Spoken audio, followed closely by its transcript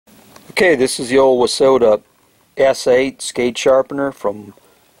Okay, this is the old Wissota S8 skate sharpener from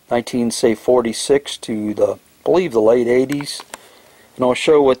 1946 to I believe the late 80s, and I'll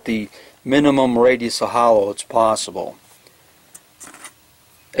show what the minimum radius of hollow it's possible.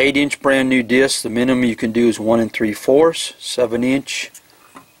 8-inch brand new disc. The minimum you can do is 1 3/4, 7-inch,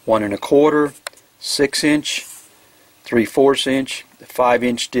 1 1/4, 6-inch, 3/4 inch. The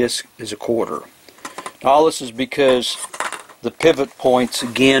 5-inch disc is 1/4. All this is because the pivot points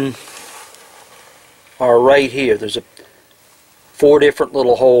again are right here. There's 4 different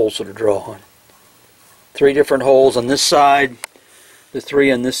little holes that are drawn. 3 different holes on this side, the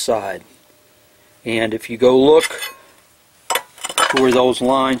 3 on this side. And if you go look to where those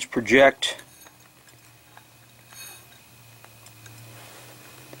lines project,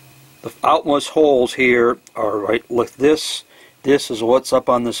 the outmost holes here are right. Look, this is what's up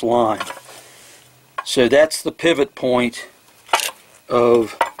on this line. So that's the pivot point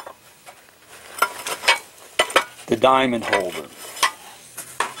of the diamond holder.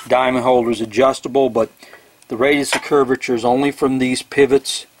 Diamond holder is adjustable, but the radius of curvature is only from these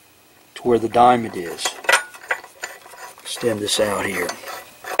pivots to where the diamond is. Extend this out here.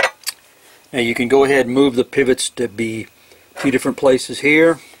 Now you can go ahead and move the pivots to be 2 different places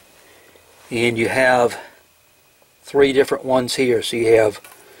here, and you have 3 different ones here, so you have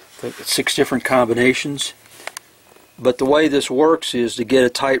 6 different combinations. But the way this works is, to get a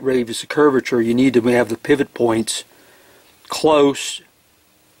tight radius of curvature, you need to have the pivot points close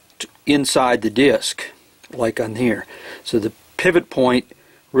to inside the disc, like on here. So the pivot point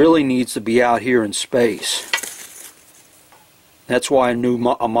really needs to be out here in space. That's why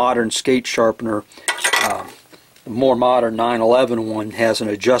a modern skate sharpener, a more modern 911 one, has an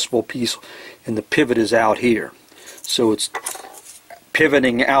adjustable piece and the pivot is out here. So it's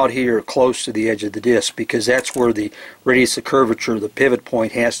pivoting out here close to the edge of the disc, because that's where the radius of curvature, the pivot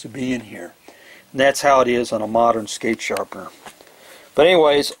point, has to be in here. And that's how it is on a modern skate sharpener. But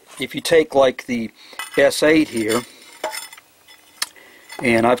anyways, if you take like the S8 here,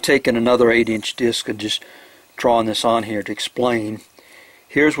 and I've taken another 8-inch disc and just drawn this on here to explain.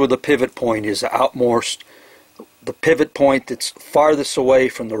 Here's where the pivot point is, the outmost, the pivot point that's farthest away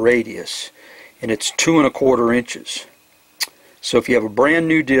from the radius, and it's 2 1/4 inches. So if you have a brand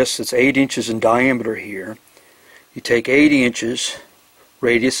new disc that's 8 inches in diameter here, you take 8 inches,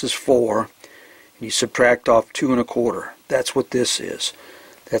 radius is 4, and you subtract off 2 1/4. That's what this is.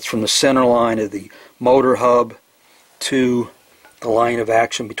 That's from the center line of the motor hub to the line of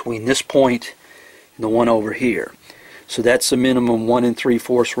action between this point and the one over here. So that's the minimum 1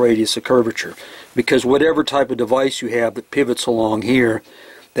 3/4 radius of curvature, because whatever type of device you have that pivots along here,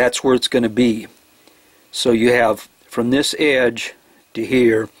 that's where it's going to be. So you have from this edge to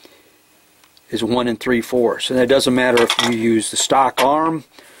here is 1 3/4, and it doesn't matter if you use the stock arm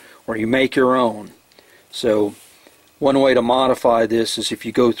or you make your own. So one way to modify this is if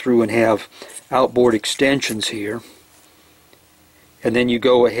you go through and have outboard extensions here, and then you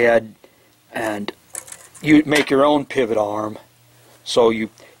go ahead and you make your own pivot arm. So you're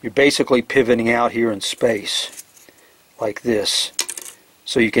basically pivoting out here in space like this,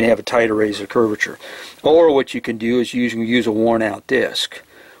 so you can have a tighter radius of curvature. Or what you can do is use a worn out disc,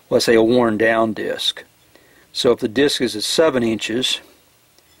 let's say a worn down disc. So if the disc is at 7 inches,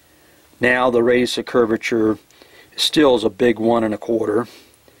 now the radius of curvature still is a big 1 1/4.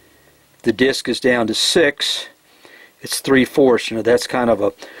 The disc is down to 6, it's 3/4. You know, that's kind of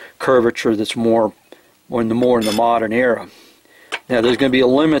a curvature that's more in the modern era. Now there's going to be a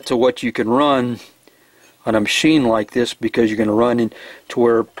limit to what you can run on a machine like this, because you're going to run into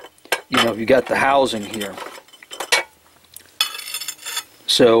where, you know, you got the housing here.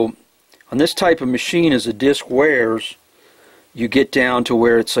 So on this type of machine, as the disc wears, you get down to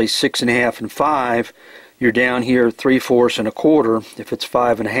where it's say 6 1/2 and 5. You're down here 3/4 and 1/4. If it's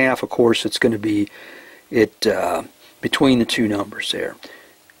 5 1/2, of course, it's going to be between the 2 numbers there.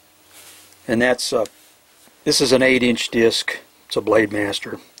 And that's this is an 8-inch disc. It's a Blade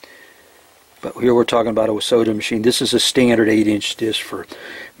Master. But here we're talking about a Wissota machine. This is a standard 8-inch disc for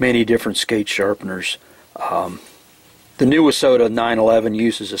many different skate sharpeners. The new Wissota 911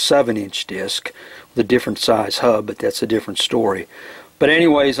 uses a 7-inch disc with a different size hub, but that's a different story. But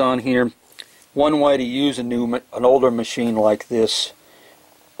anyways, on here, one way to use an older machine like this,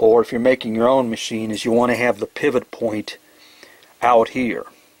 or if you're making your own machine, is you want to have the pivot point out here,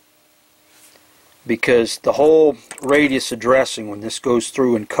 because the whole radius of dressing, when this goes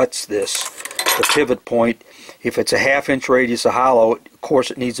through and cuts this, the pivot point, if it's a 1/2 inch radius of hollow, of course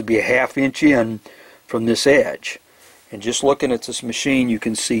it needs to be a 1/2 inch in from this edge. And just looking at this machine, you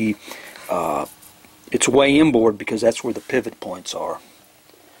can see it's way inboard, because that's where the pivot points are.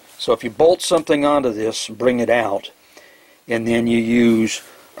 So if you bolt something onto this, bring it out, and then you use,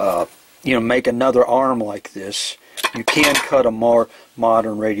 make another arm like this, you can cut a more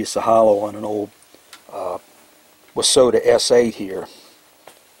modern radius of hollow on an old Wissota S8 here.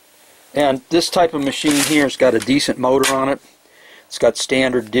 And this type of machine here has got a decent motor on it. It's got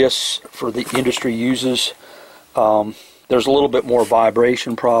standard discs for the industry uses. There's a little bit more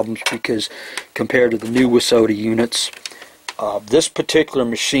vibration problems because compared to the new Wissota units, this particular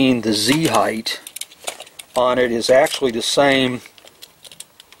machine, the Z height on it is actually the same,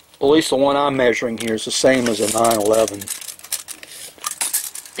 at least the one I'm measuring here is the same as a 911.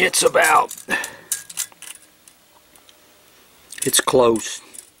 It's close.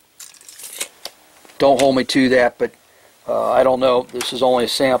 Don't hold me to that, but I don't know. This is only a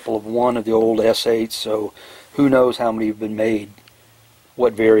sample of one of the old S8s, so who knows how many have been made,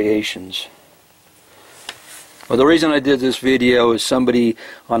 what variations. Well, the reason I did this video is somebody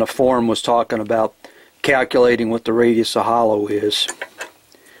on a forum was talking about calculating what the radius of hollow is.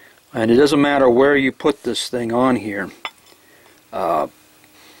 And it doesn't matter where you put this thing on here. The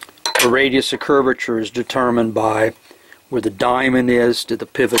radius of curvature is determined by where the diamond is to the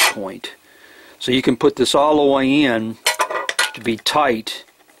pivot point. So you can put this all the way in to be tight,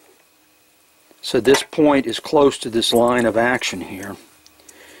 so this point is close to this line of action here,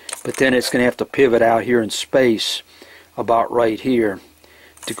 but then it's going to have to pivot out here in space about right here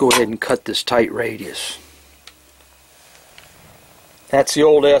to go ahead and cut this tight radius. That's the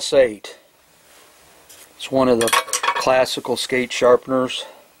old S8. It's one of the classical skate sharpeners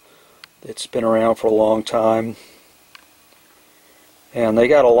that's been around for a long time, and they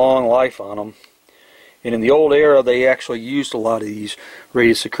got a long life on them. And in the old era, they actually used a lot of these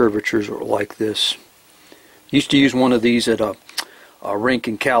radius of curvatures like this. Used to use one of these at a rink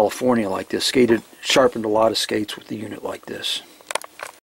in California like this. Sharpened a lot of skates with the unit like this.